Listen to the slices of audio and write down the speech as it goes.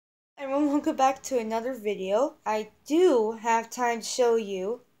welcome back to another video. I do have time to show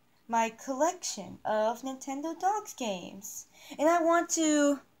you my collection of Nintendogs games. And I want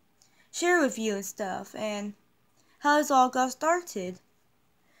to share with you and stuff and how this all got started.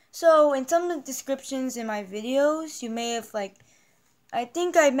 So in some of the descriptions in my videos, you may have I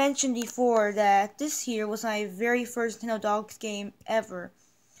think I mentioned before that this here was my very first Nintendogs game ever.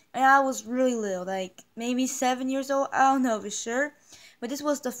 And I was really little, maybe 7 years old, I don't know for sure. But this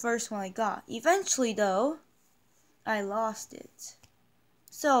was the first one I got. Eventually, though, I lost it.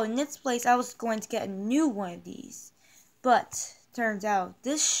 So, in this place, I was going to get a new one of these. But, turns out,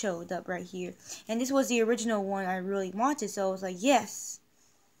 this showed up right here. And this was the original one I really wanted. So, I was like, yes,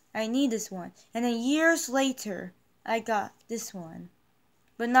 I need this one. And then years later, I got this one.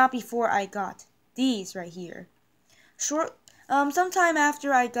 But not before I got these right here. Sometime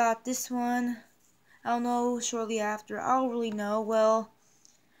after I got this one, I don't know, shortly after, I don't really know. Well,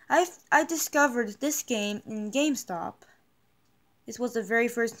 I discovered this game in GameStop. This was the very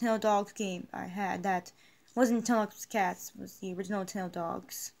first Nintendogs game I had that wasn't Nintendogs+cats, was the original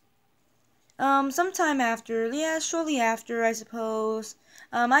Nintendogs. Sometime after, shortly after, I suppose,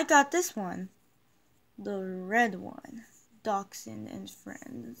 I got this one. The red one, Dachshund and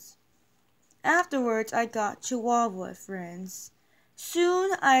Friends. Afterwards, I got Chihuahua Friends.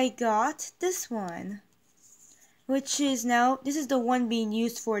 Soon, I got this one. Which is now, this is the one being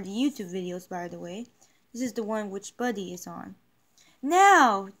used for the YouTube videos, by the way. This is the one which Buddy is on.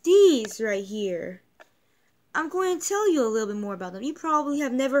 Now, these right here. I'm going to tell you a little bit more about them. You probably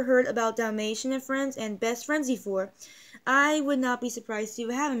have never heard about Dalmatian and Friends and Best Friends before. I would not be surprised if you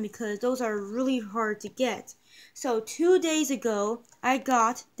haven't because those are really hard to get. So 2 days ago, I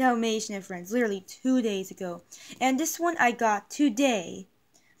got Dalmatian and Friends. Literally 2 days ago. And this one I got today.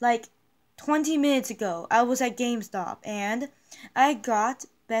 20 minutes ago, I was at GameStop and I got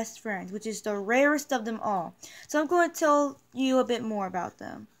Best Friends, which is the rarest of them all. So I'm going to tell you a bit more about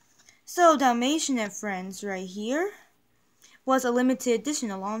them. So Dalmatian and Friends right here was a limited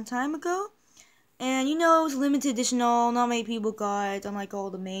edition a long time ago. And you know, it was limited edition, not many people got it, unlike all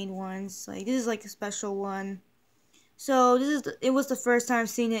the main ones. This is a special one. So it was the first time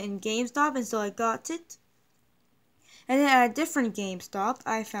seeing it in GameStop, and so I got it. And then at a different GameStop,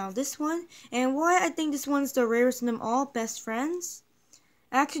 I found this one. And why I think this one's the rarest of them all, Best Friends.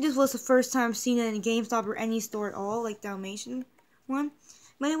 Actually, this was the first time seeing it in GameStop or any store at all, like Dalmatian one.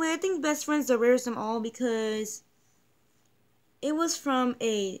 But anyway, I think Best Friends the rarest of them all because it was from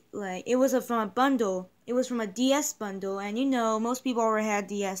a bundle. It was from a DS bundle, and you know, most people already had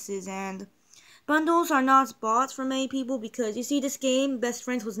DSs, and bundles are not bought for many people because you see, this game, Best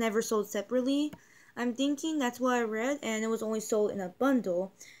Friends, was never sold separately. I'm thinking that's what I read, and it was only sold in a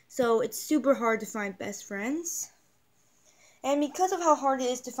bundle. So it's super hard to find Best Friends. And because of how hard it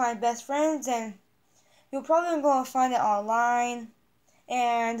is to find Best Friends, and you're probably going to find it online,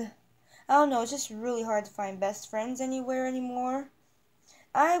 and I don't know, it's just really hard to find Best Friends anywhere anymore.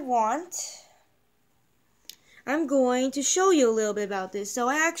 I'm going to show you a little bit about this. So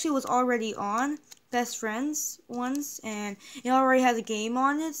I actually was already on Best Friends once, and it already has a game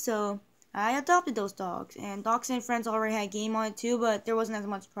on it, so I adopted those dogs. And Dachshund and Friends already had a game on it too, but there wasn't as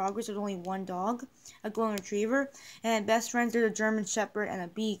much progress. There was only one dog, a golden retriever, and Best Friends, there's a German Shepherd and a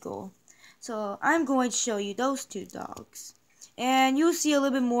Beagle. So I'm going to show you those two dogs. And you'll see a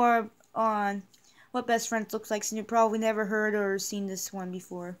little bit more on what Best Friends looks like, since you probably never heard or seen this one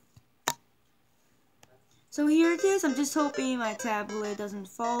before. So here it is. I'm just hoping my tablet doesn't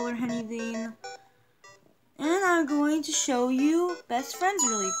fall or anything. And I'm going to show you Best Friends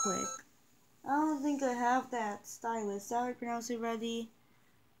really quick. I don't think I have that stylus. Is that how I pronounce it already?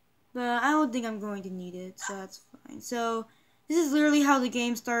 But I don't think I'm going to need it, so that's fine. So this is literally how the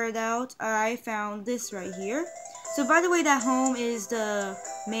game started out. I found this right here. So by the way, that home is the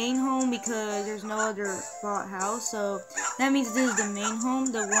main home because there's no other bought house. So that means this is the main home,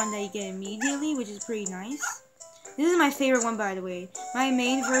 the one that you get immediately, which is pretty nice. This is my favorite one, by the way. My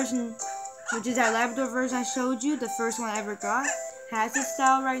main version, which is that Labrador version I showed you, the first one I ever got, has this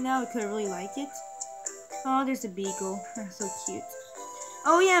style right now. I could really like it. Oh, there's a Beagle. That's so cute.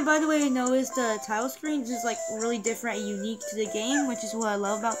 Oh yeah, by the way, I noticed the title screen is really different and unique to the game, which is what I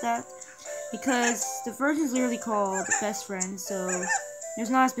love about that. Because the version is literally called Best Friends, so there's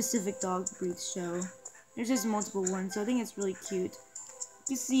not a specific dog breed show. There's just multiple ones, so I think it's really cute.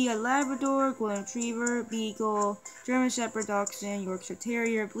 You see a Labrador, Golden Retriever, Beagle, German Shepherd, Dachshund, Yorkshire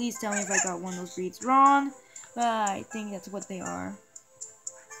Terrier. Please tell me if I got one of those breeds wrong, but I think that's what they are.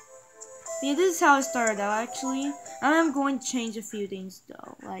 But yeah, this is how it started out, actually. I'm going to change a few things,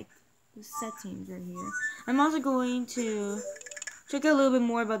 though, like the settings right here. I'm also going to check out a little bit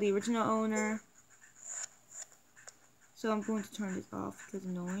more about the original owner. So I'm going to turn this off because it's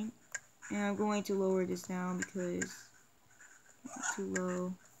annoying. And I'm going to lower this down because it's too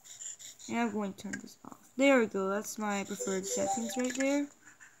low. And I'm going to turn this off. There we go. That's my preferred settings right there.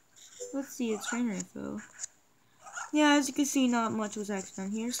 Let's see the trainer info. Yeah, as you can see, not much was actually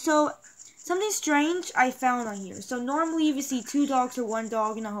on here. So, something strange I found on here. So, normally if you see 2 dogs or 1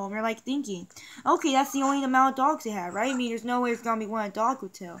 dog in a home, you're like thinking, okay, that's the only amount of dogs they have, right? I mean, there's no way it's gonna be 1 a dog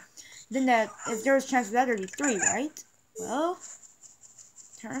would tell. Then if there's a chance for that, there'd be 3, right? Well,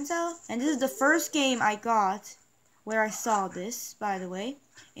 turns out, and this is the first game I got where I saw this, by the way,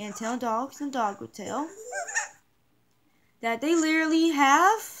 Nintendogs and Dog with Tail, that they literally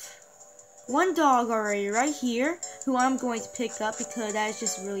have 1 dog already right here, who I'm going to pick up because that is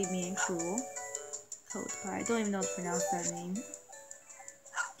just really mean and cruel. Coat Pie, I don't even know how to pronounce that name.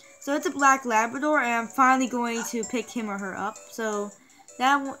 So it's a black Labrador, and I'm finally going to pick him or her up. So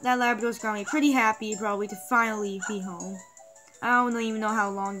that Labrador's gonna be pretty happy probably to finally be home. I don't even know how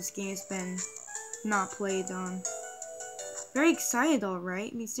long this game's been not played on. Very excited,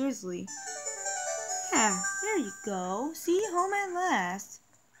 alright. I mean, seriously. Yeah, there you go. See, home at last.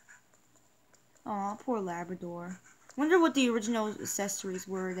 Aw, poor Labrador. Wonder what the original accessories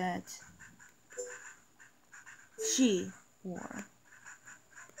were that she wore.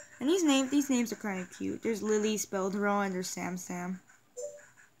 And these names are kind of cute. There's Lily spelled wrong, and there's Sam.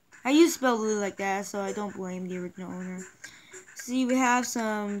 I used to spell Lily like that, so I don't blame the original owner. See, we have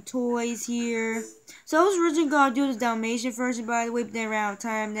some toys here. So I was originally gonna do this Dalmatian version, by the way, but then ran out of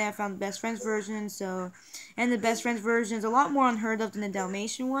time. Then I found the Best Friends version, and the Best Friends version is a lot more unheard of than the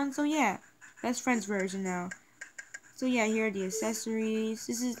Dalmatian one. So yeah, Best Friends version now. So yeah, here are the accessories.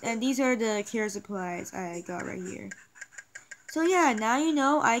 These are the care supplies I got right here. So yeah, now you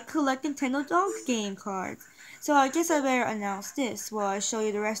know I collect Nintendogs game cards. So I guess I better announce this while I show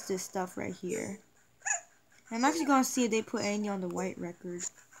you the rest of this stuff right here. I'm actually gonna see if they put anything on the white record.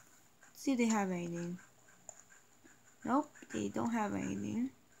 See if they have anything. Nope, they don't have anything.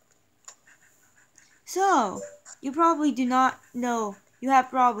 So, you probably do not know, you have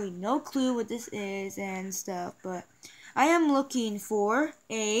probably no clue what this is and stuff, but I am looking for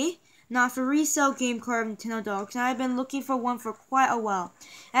a not for resale game card of Nintendogs, and I've been looking for one for quite a while.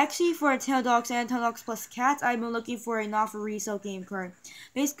 Actually, for Nintendogs and Nintendogs+cats, I've been looking for a not for resale game card.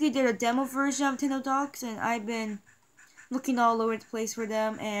 Basically, they're a demo version of Nintendogs, and I've been looking all over the place for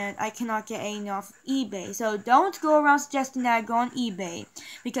them, and I cannot get any off eBay. So don't go around suggesting that I go on eBay,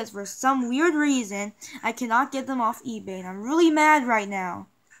 because for some weird reason, I cannot get them off eBay, and I'm really mad right now.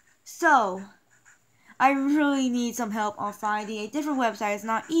 So I really need some help on finding a different website, it's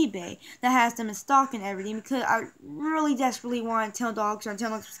not eBay, that has them in stock and everything, because I really desperately want Nintendogs or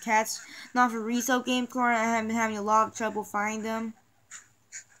Nintendogs+cats not for resale game card. I have been having a lot of trouble finding them.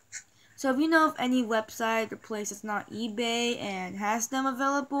 So if you know of any website or place that's not eBay and has them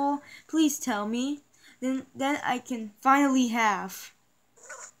available, please tell me. Then I can finally have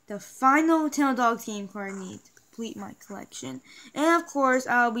the final Nintendogs game card I need to complete my collection. And of course,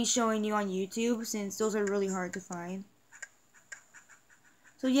 I'll be showing you on YouTube since those are really hard to find.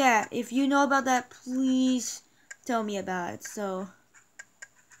 So yeah, if you know about that, please tell me about it. So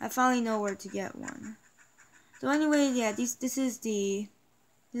I finally know where to get one. So anyway, yeah, this is the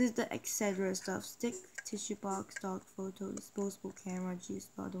etc. stuff. Stick, tissue box, dog photo, disposable camera, juice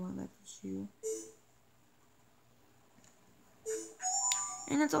bottle, and electric shoe.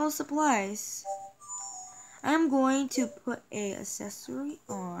 And that's all supplies. I am going to put a accessory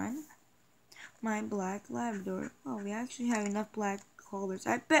on my black Labrador. Oh, we actually have enough black collars.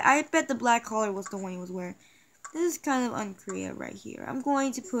 I bet the black collar was the one he was wearing. This is kind of uncreative right here. I'm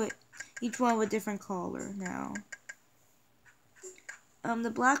going to put each one with a different collar now.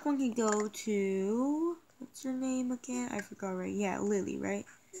 The black one can go to, what's her name again? I forgot, right? Yeah, Lily, right?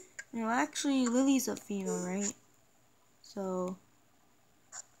 No, actually, Lily's a female, right? So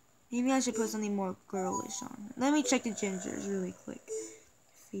maybe I should put something more girlish on. Let me check the gingers really quick.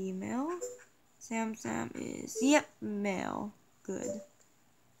 Female. Sam is, yep, male. Good.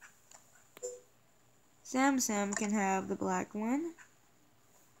 Sam can have the black one.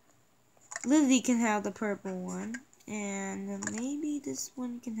 Lily can have the purple one. And maybe this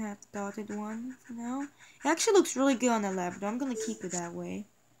one can have the dotted one for now. It actually looks really good on the Labrador. I'm going to keep it that way.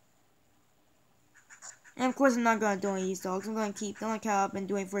 And of course, I'm not going to do any of these dogs. I'm going to keep them like how I've been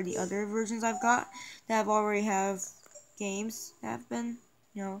doing for the other versions I've got. That have already have games that have been,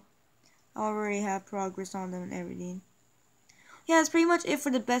 you know, I already have progress on them and everything. Yeah, that's pretty much it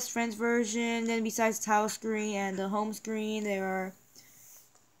for the Best Friends version. Then besides the title screen and the home screen, there are,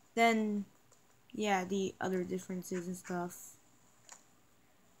 then, yeah, the other differences and stuff.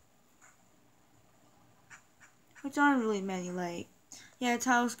 which aren't really many. Like, yeah,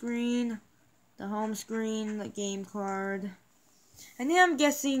 title screen, the home screen, the game card. And then I'm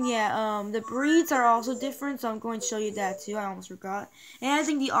guessing, yeah, the breeds are also different, so I'm going to show you that too. I almost forgot. And I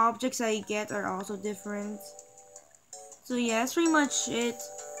think the objects that you get are also different. So yeah, that's pretty much it.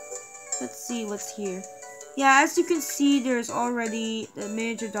 Let's see what's here. Yeah, as you can see, there's already the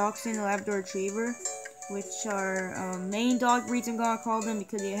miniature dachshund and the Labrador Retriever, which are main dog breeds, I'm gonna call them,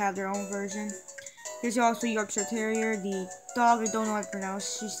 because they have their own version. There's also Yorkshire Terrier, the dog I don't know how to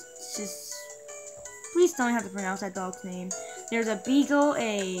pronounce. She's please tell me how to pronounce that dog's name. There's a Beagle,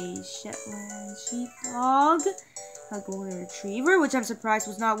 a Shetland Sheepdog, a Golden Retriever, which I'm surprised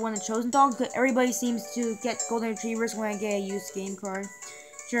was not one of the chosen dogs, because everybody seems to get Golden Retrievers when I get a used game card.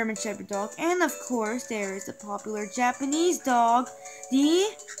 German Shepherd dog, and of course there is the popular Japanese dog, the,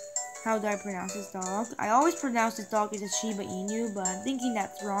 how do I pronounce this dog? I always pronounce this dog as a Shiba Inu, but I'm thinking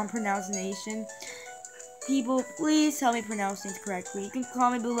that's wrong pronunciation. People, please help me pronounce things correctly. You can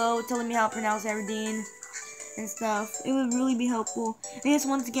comment below telling me how to pronounce everything and stuff. It would really be helpful. And just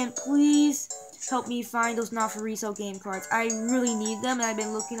once again, please help me find those not for resale game cards. I really need them, and I've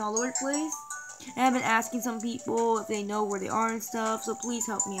been looking all over the place. And I've been asking some people if they know where they are and stuff, so please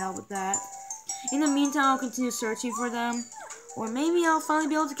help me out with that. In the meantime, I'll continue searching for them, or maybe I'll finally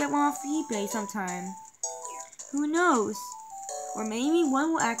be able to get one off eBay sometime. Who knows? Or maybe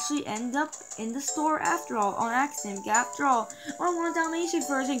one will actually end up in the store after all, on accident. After all, I want a Dalmatian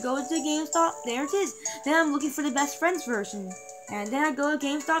version, go to GameStop, there it is. Then I'm looking for the best friends version. And then I go to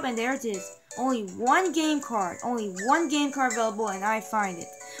GameStop, and there it is. Only one game card available, and I find it.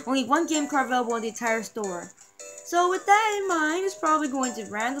 Only one game card available in the entire store. So with that in mind, it's probably going to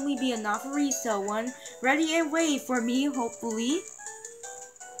randomly be a not for resale one, ready and waiting for me, hopefully.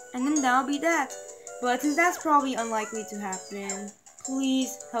 And then that'll be that. But since that's probably unlikely to happen,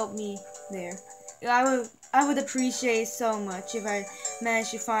 please help me there. I would appreciate so much if I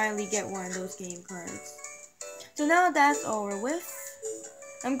managed to finally get one of those game cards. So now that's over with,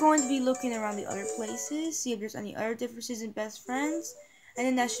 I'm going to be looking around the other places, see if there's any other differences in best friends, and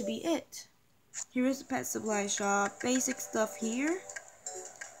then that should be it. Here is the pet supply shop, basic stuff here.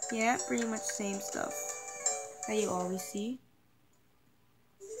 Yeah, pretty much the same stuff that you always see.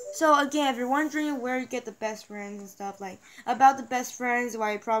 So again, if you're wondering where you get the best friends and stuff, like about the best friends,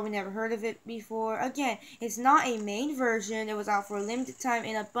 why you probably never heard of it before, again, it's not a main version. It was out for a limited time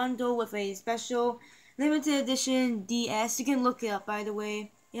in a bundle with a special limited edition DESC. You can look it up, by the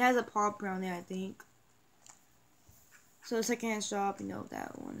way. It has a paw around there, I think. So secondhand shop, you know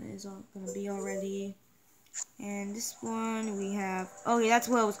that one is gonna be already. And this one we have, oh yeah, that's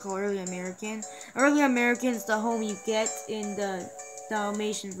what it was called, Early American. Early American is the home you get in the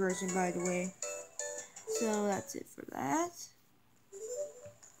Dalmatian version, by the way. So that's it for that.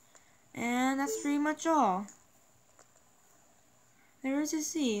 And that's pretty much all. There is a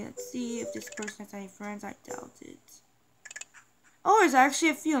C. Let's see if this person has any friends. I doubt it. Oh, there's actually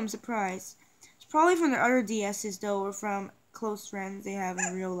a few. I'm surprised. It's probably from their other DSs though, or from close friends they have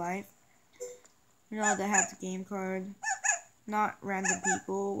in real life. You know, that have the game card. Not random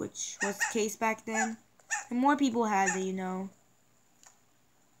people, which was the case back then. And more people had it, you know.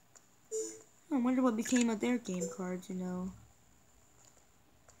 I wonder what became of their game cards, you know.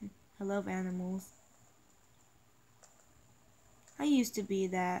 I love animals. I used to be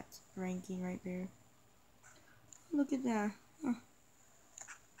that ranking right there. Look at that. Huh.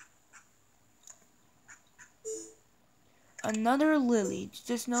 Another Lily. Did you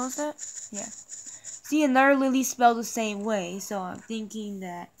just notice that? Yeah. See, another Lily spelled the same way, so I'm thinking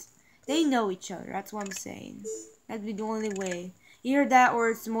that they know each other. That's what I'm saying. That'd be the only way. Either that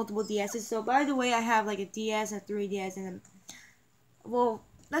or it's multiple DSs. So, by the way, I have like a DS, a 3DS, and a... Well,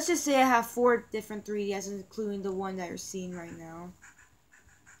 let's just say I have 4 different 3DSs, including the one that you're seeing right now.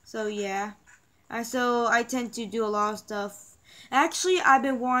 So, yeah. So, I tend to do a lot of stuff. Actually, I've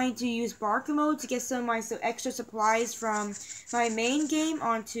been wanting to use Bark mode to get some of my extra supplies from my main game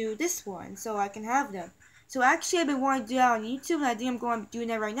onto this one, so I can have them. So actually, I've been wanting to do that on YouTube, and I think I'm going to be doing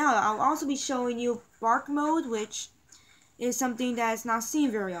that right now. I'll also be showing you Bark mode, which is something that's not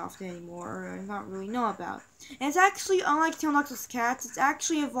seen very often anymore, or not really know about. And it's actually, unlike Nintendogs+cats, it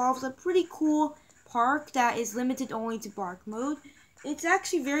actually involves a pretty cool park that is limited only to Bark mode. It's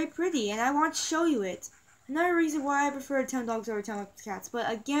actually very pretty, and I want to show you it. Another reason why I prefer Nintendogs over Nintendogs+cats. But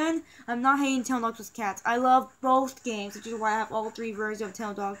again, I'm not hating Nintendogs+cats. I love both games, which is why I have all 3 versions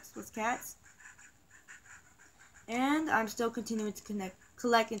of Nintendogs+cats. And I'm still continuing to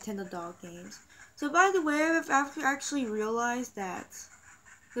collect Nintendo dog games. So by the way, I've actually realized that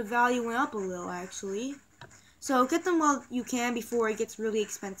the value went up a little, actually. So get them while you can before it gets really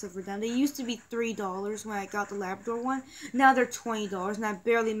expensive for them. They used to be $3 when I got the Labrador one. Now they're $20 and I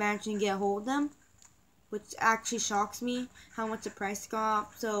barely managed to get a hold of them, which actually shocks me how much the price got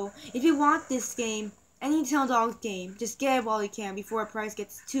up. So if you want this game, any Nintendogs game, just get it while you can before the price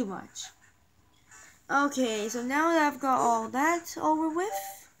gets too much. Okay, so now that I've got all that over with,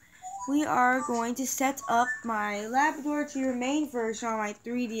 we are going to set up my Labrador to your main version on my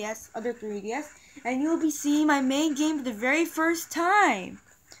 3DS, other 3DS, and you'll be seeing my main game for the very first time.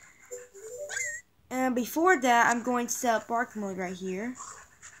 And before that, I'm going to set up bark mode right here.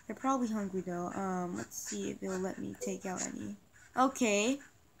 They're probably hungry though. Let's see if it'll let me take out any. Okay,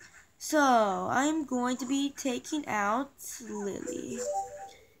 so I'm going to be taking out Lily.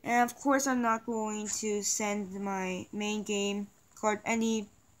 And of course, I'm not going to send my main game card any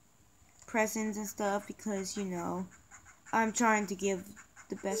presents and stuff because, you know, I'm trying to give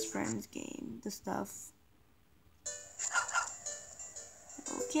the best friends game the stuff.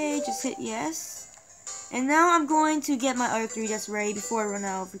 Okay, just hit yes. And now I'm going to get my other 3DS ready before I run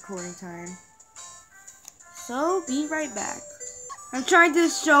out of recording time. So, be right back. I'm trying to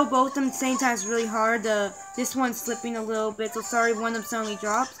show both of them at the same time. It's really hard. This one's slipping a little bit, so sorry if one of them suddenly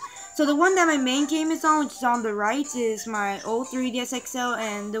drops. So the one that my main game is on, which is on the right, is my old 3DS XL,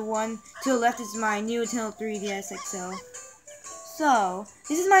 and the one to the left is my new Nintendo 3DS XL. So,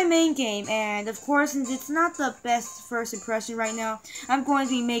 this is my main game, and of course, since it's not the best first impression right now, I'm going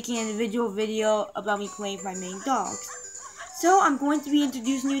to be making an individual video about me playing with my main dogs. So, I'm going to be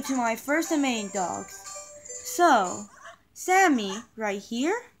introducing you to my first and main dogs. So, Sammy, right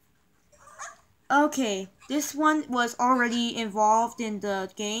here. Okay, this one was already involved in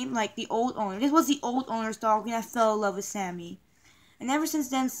the game, like the old owner. This was the old owner's dog, and I fell in love with Sammy. And ever since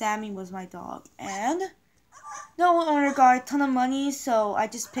then, Sammy was my dog. And the old owner got a ton of money, so I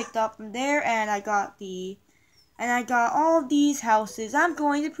just picked up from there, and I got all of these houses. I'm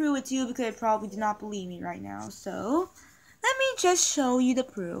going to prove it to you because you probably do not believe me right now. So, let me just show you the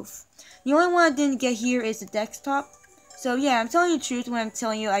proof. The only one I didn't get here is the desktop. So yeah, I'm telling you the truth when I'm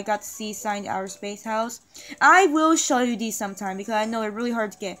telling you I got to see Signed Outer Space House. I will show you these sometime because I know they're really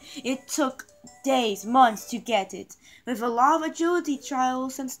hard to get. It took days, months to get it, with a lot of agility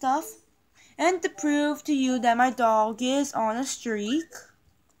trials and stuff. And to prove to you that my dog is on a streak,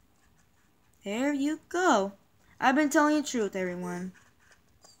 there you go. I've been telling you the truth, everyone.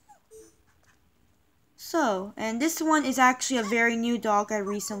 So, and this one is actually a very new dog I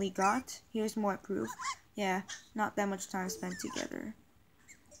recently got. Here's more proof. Yeah, not that much time spent together.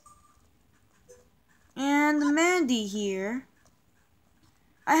 And Mandy here.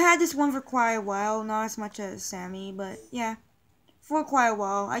 I had this one for quite a while, not as much as Sammy, but yeah, for quite a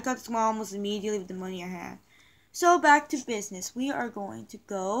while. I got this one almost immediately with the money I had. So back to business. We are going to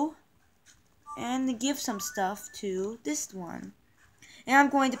go and give some stuff to this one. And I'm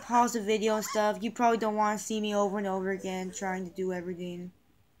going to pause the video and stuff. You probably don't want to see me over and over again trying to do everything.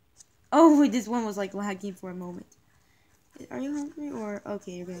 Oh, wait, this one was like lagging for a moment. Are you hungry or...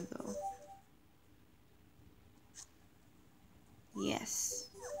 Okay, you're gonna go. Yes.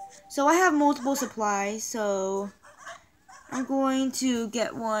 So I have multiple supplies, so I'm going to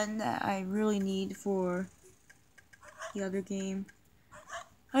get one that I really need for the other game.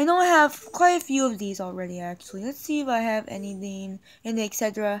 I know I have quite a few of these already, actually. Let's see if I have anything in the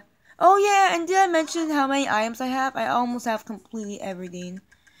etc. Oh yeah, and did I mention how many items I have? I almost have completely everything.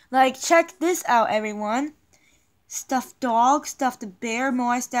 Like, check this out, everyone. Stuffed dog, stuffed bear,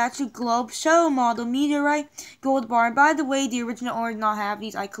 Moai statue, globe, shuttle model, meteorite, gold bar. And by the way, the original owner did not have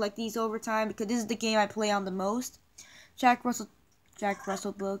these. I collect these over time because this is the game I play on the most. Jack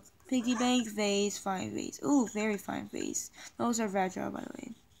Russell book, piggy bank, vase, fine vase. Ooh, very fine vase. Those are fragile, by the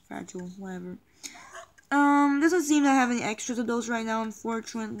way. Fragile, whatever. Doesn't seem to have any extras of those right now,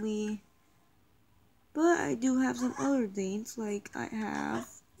 unfortunately. But I do have some other things, like I have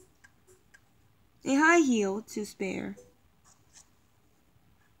a high heel to spare.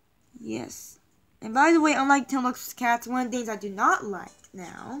 Yes. And by the way, unlike Nintendogs+cats, one of the things I do not like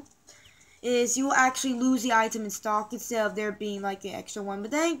now is you will actually lose the item in stock instead of there being like an extra one. But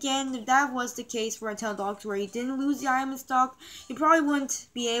then again, if that was the case for Nintendogs where you didn't lose the item in stock, you probably wouldn't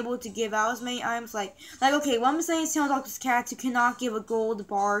be able to give out as many items. Like okay, what I'm saying is Nintendogs+cats, you cannot give a gold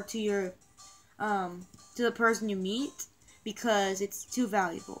bar to your to the person you meet, because it's too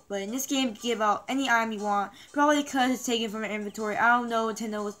valuable. But in this game, you can give out any item you want, probably because it's taken from an inventory. I don't know what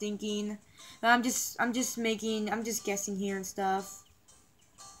Nintendo was thinking, but I'm just guessing here and stuff.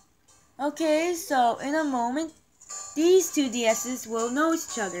 Okay, so in a moment, these two DSs will know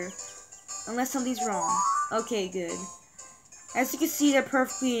each other, unless something's wrong. Okay, good. As you can see, they're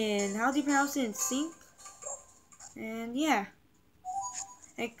perfectly in, how do you pronounce it, in sync? And yeah.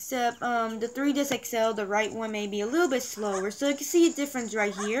 Except the 3DS XL, the right one may be a little bit slower. So you can see a difference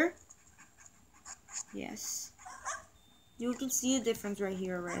right here. Yes. You can see a difference right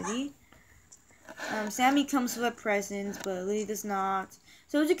here already. Sammy comes with a present, but Lily does not.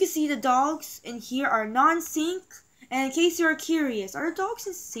 So as you can see, the dogs in here are non-sync. And in case you're curious, are the dogs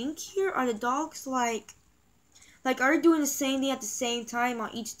in sync here? Are the dogs like are they doing the same thing at the same time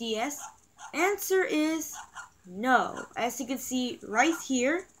on each DS? Answer is no. As you can see right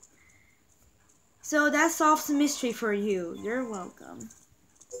here. So that solves the mystery for you. You're welcome.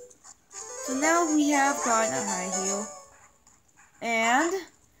 So now we have gotten a high heel. And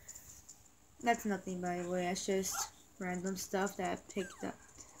that's nothing, by the way. That's just random stuff that I picked up.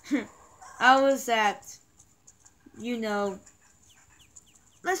 I was at,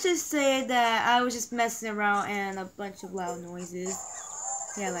 let's just say that I was just messing around and a bunch of loud noises.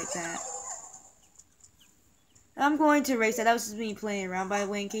 Yeah, like that. I'm going to erase that. That was just me playing around, by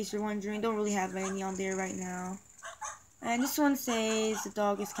the way, in case you're wondering. Don't really have any on there right now. And this one says the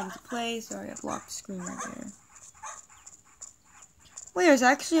dog has come to play. Sorry, I blocked the screen right there. Wait, there's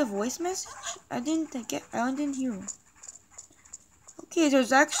actually a voice message? I didn't hear one. Okay,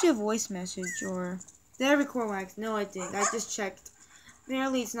 there's actually a voice message, or did I record wax? No, I didn't. I just checked.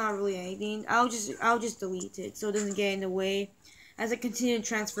 Apparently, it's not really anything. I'll just delete it so it doesn't get in the way as I continue to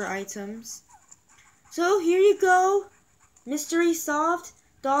transfer items. So here you go. Mystery solved.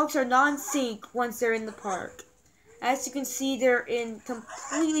 Dogs are non-sync once they're in the park. As you can see, they're in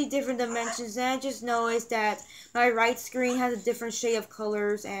completely different dimensions, and I just noticed that my right screen has a different shade of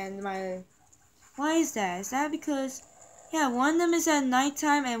colors, and why is that? Is that because, yeah, one of them is at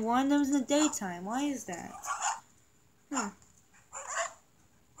nighttime and one of them is in the daytime. Why is that? Huh.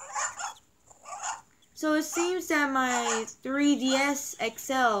 So it seems that my 3DS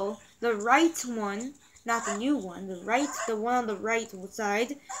XL, the right one, not the new one, the one on the right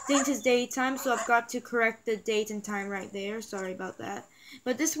side, thinks it's daytime, so I've got to correct the date and time right there. Sorry about that.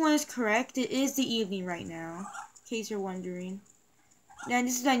 But this one is correct. It is the evening right now, in case you're wondering. And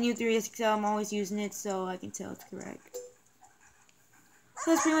this is my new 3DS XL. I'm always using it, so I can tell it's correct.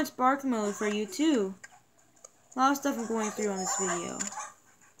 So that's pretty much bark mode for you, too. A lot of stuff I'm going through on this video.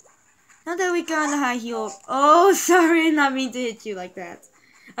 Now that we got on the high heel. Oh, sorry, I did not mean to hit you like that.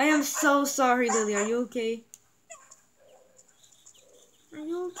 I am so sorry, Lily. Are you okay? Are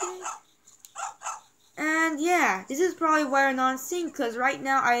you okay? And yeah, this is probably why I'm non-sync, because right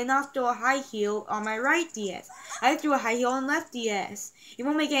now I did not throw a high heel on my right DS. I threw a high heel on left DS. It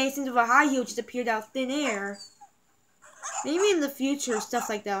won't make any sense if a high heel just appeared out of thin air. Maybe in the future stuff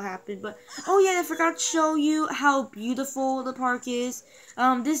like that will happen, but oh yeah, I forgot to show you how beautiful the park is.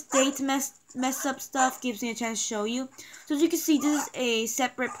 This date mess up stuff gives me a chance to show you. So as you can see, this is a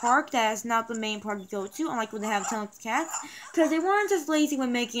separate park that is not the main park to go to, unlike when they have Nintendogs cats, because they weren't just lazy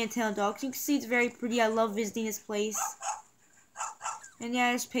when making Nintendogs. You can see it's very pretty. I love visiting this place. And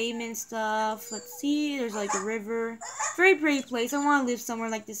yeah, there's pavement stuff. Let's see, there's like a river. Very pretty place. I want to live somewhere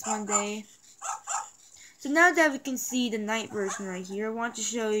like this one day. So now that we can see the night version right here, I want to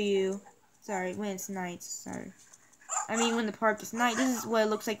show you, sorry, when it's night, sorry. I mean when the park is night, this is what it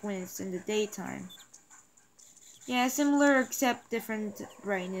looks like when it's in the daytime. Yeah, similar except different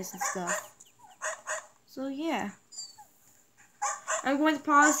brightness and stuff. So yeah. I'm going to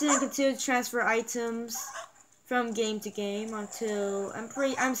pause it and continue to transfer items from game to game until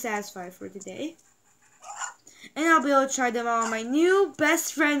I'm satisfied for today. And I'll be able to try them out on my new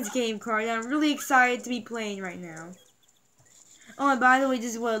Best Friends game card that I'm really excited to be playing right now. Oh, and by the way,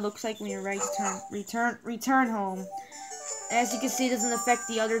 this is what it looks like when you're ready to return home. As you can see, it doesn't affect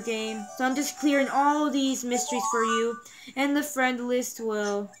the other game. So I'm just clearing all these mysteries for you. And the friend list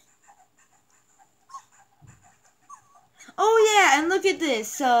will... Oh yeah, and look at this.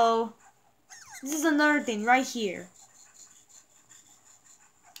 So, this is another thing right here.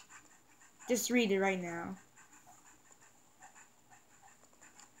 Just read it right now.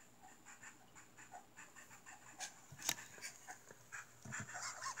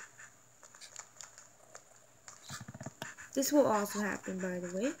 This will also happen, by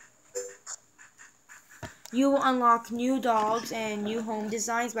the way. You will unlock new dogs and new home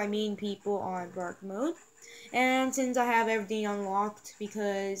designs by meeting people on bark mode. And since I have everything unlocked,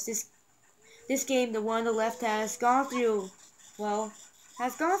 because this game, the one on the left, has gone through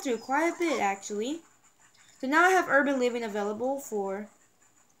quite a bit, actually. So now I have urban living available for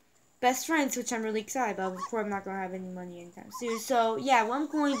Best Friends, which I'm really excited about. Of course, I'm not going to have any money anytime soon. So, yeah, what I'm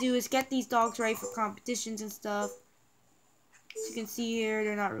going to do is get these dogs ready for competitions and stuff. As you can see here,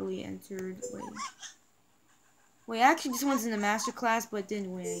 they're not really entered. Wait, actually, this one's in the master class, but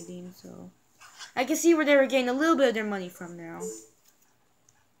didn't win anything, so. I can see where they were getting a little bit of their money from now.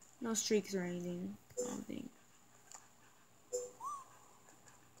 No streaks or anything. I don't think.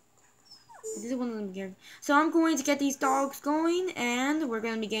 This is one of them again. So I'm going to get these dogs going, and we're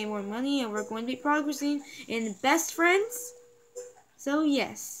going to be getting more money, and we're going to be progressing in best friends. So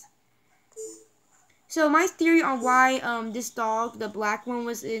yes. So my theory on why this dog, the black one,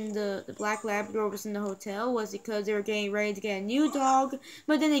 was in the black Labrador was in the hotel was because they were getting ready to get a new dog,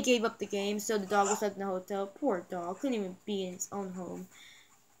 but then they gave up the game, so the dog was left in the hotel. Poor dog, couldn't even be in its own home.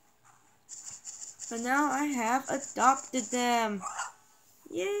 But now I have adopted them.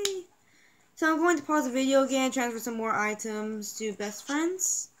 Yay! So I'm going to pause the video again, transfer some more items to best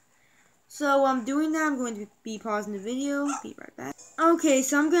friends. So I'm doing that. I'm going to be pausing the video. Be right back. Okay,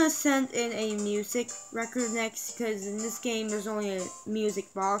 so I'm going to send in a music record next, because in this game there's only a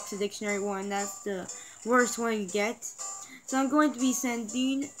music box, a dictionary one. That's the worst one you get. So I'm going to be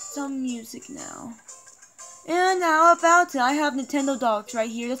sending some music now. And now about it, I have Nintendogs right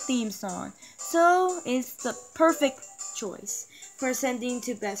here, the theme song. So it's the perfect choice for sending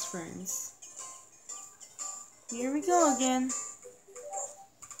to best friends. Here we go again.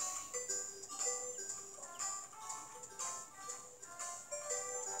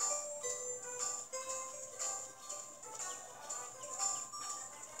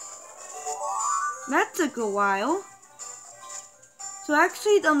 That took a while. So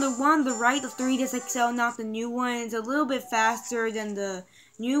actually, on the one on the right, the 3DS XL, not the new one, is a little bit faster than the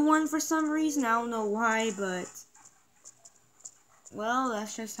new one for some reason. I don't know why, but well,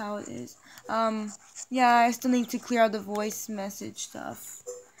 that's just how it is. Yeah, I still need to clear out the voice message stuff.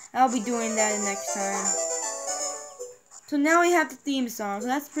 I'll be doing that next time. So now we have the theme song, so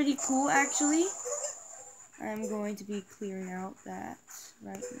that's pretty cool actually. I'm going to be clearing out that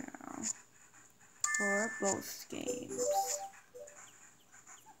right now for both games.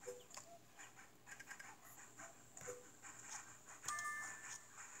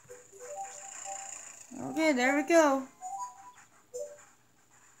 Okay, there we go.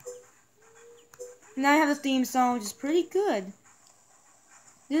 Now I have the theme song, which is pretty good.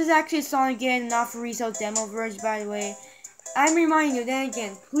 This is actually a song again, not for resale demo version, by the way. I'm reminding you, then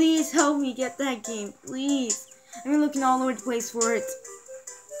again, please help me get that game, please. I've been looking all over the place for it.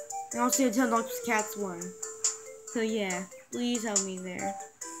 And also Nintendogs+cats one. So yeah, please help me there.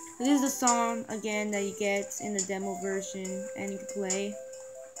 This is the song, again, that you get in the demo version, and you can play.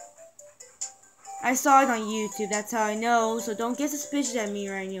 I saw it on YouTube, that's how I know, so don't get suspicious at me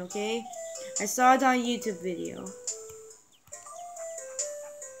right now, okay? I saw it on a YouTube video.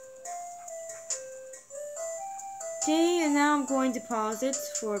 Okay, and now I'm going to pause it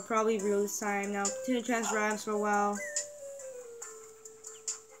for probably real time. Now continue to transfer items for a while,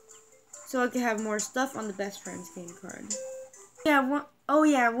 so I can have more stuff on the best friends game card. Yeah,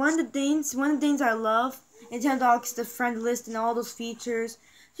 one of the things I love Nintendogs, the friend list and all those features.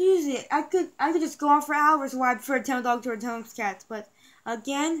 So usually I could just go on for hours why I prefer Nintendogs or Nintendogs+cats, but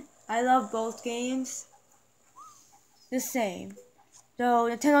again, I love both games the same. Though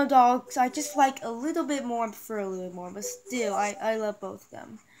Nintendogs, I just like a little bit more, I prefer a little bit more, but still, I love both of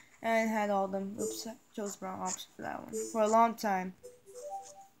them. And I had all of them. Oops, I chose the wrong option for that one. For a long time.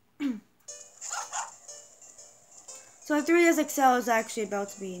 So 3DS XL is actually about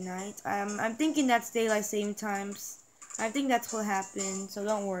to be night. I'm thinking that's daylight saving times. I think that's what happened, so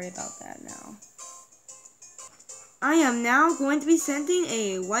don't worry about that now. I am now going to be sending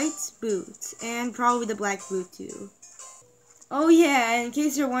a white boot, and probably the black boot too. Oh yeah, and in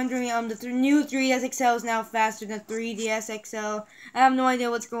case you're wondering, the new 3DS XL is now faster than 3DS XL. I have no idea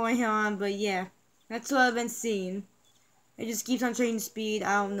what's going on, but yeah, that's what I've been seeing. It just keeps on changing speed,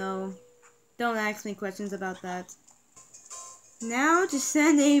 I don't know. Don't ask me questions about that. Now to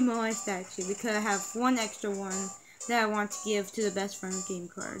send a Moai statue, because I have one extra one that I want to give to the best friend game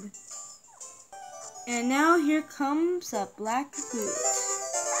card. And now here comes a black boot.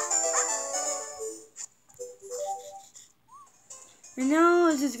 And now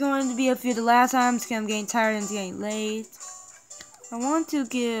this is going to be a few of the last times because I'm getting tired and it's getting late. I want to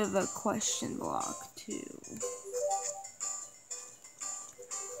give a question block too.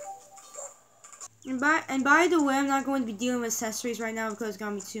 And by the way, I'm not going to be dealing with accessories right now because it's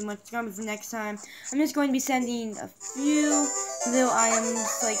going to be too much. It's going to be for next time. I'm just going to be sending a few little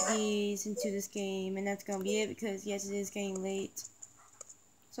items like these into this game. And that's going to be it because, yes, it is getting late.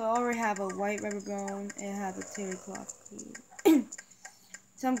 So I already have a white rubber bone and I have a terry cloth cube.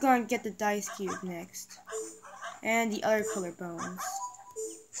 So I'm going to get the dice cube next. And the other color bones.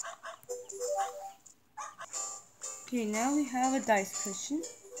 Okay, now we have a dice cushion.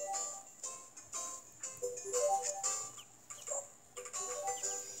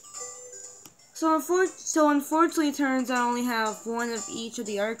 So unfortunately, it turns out I only have one of each of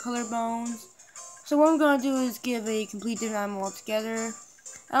the other color bones. So what I'm gonna do is give a complete different animal altogether.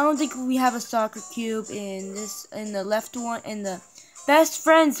 I don't think we have a soccer cube in the left one, in the best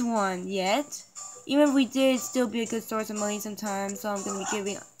friends one yet. Even if we did, it'd still be a good source of money sometimes. So I'm gonna be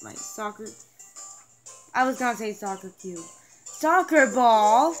giving my soccer. I was gonna say soccer cube, soccer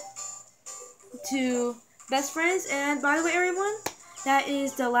ball to best friends. And by the way, everyone, that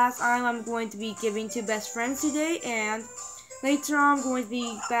is the last item I'm going to be giving to best friends today. And later on, I'm going to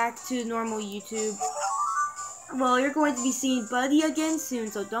be back to normal YouTube. Well, you're going to be seeing Buddy again soon,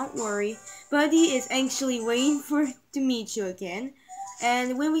 so don't worry. Buddy is anxiously waiting to meet you again.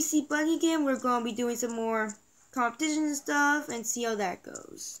 And when we see Buddy again, we're going to be doing some more competitions and stuff and see how that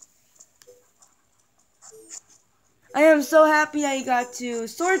goes. I am so happy that you got to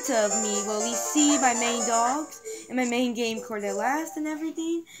sort of at least see my main dogs and my main game card at last and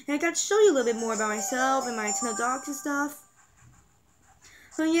everything. And I got to show you a little bit more about myself and my Nintendogs and stuff.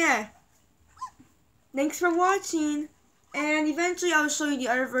 So yeah. Thanks for watching, and eventually I'll show you the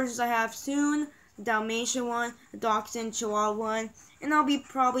other versions I have soon, the Dalmatian one, the Dachshund Chihuahua one, and I'll be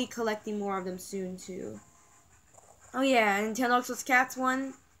probably collecting more of them soon too. Oh yeah, Nintendogs+cats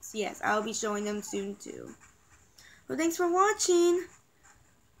one, yes, I'll be showing them soon too. So thanks for watching.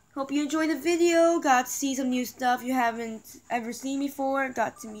 Hope you enjoyed the video, got to see some new stuff you haven't ever seen before,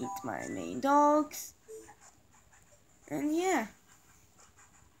 got to meet my main dogs, and yeah.